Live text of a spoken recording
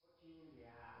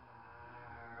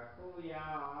不要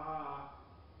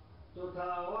足头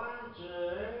万之，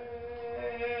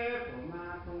不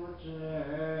满不知。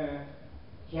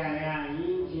天亮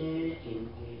阴气经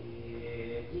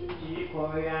济，经济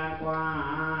可远观，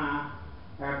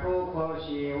而不可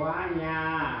虚妄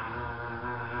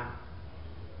呀。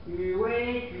欲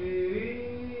为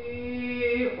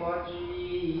具，或之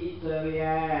一者也。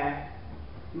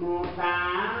牡丹，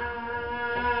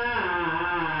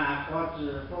或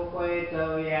之富贵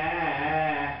者也。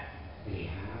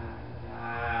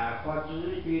或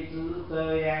之居之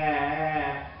者也。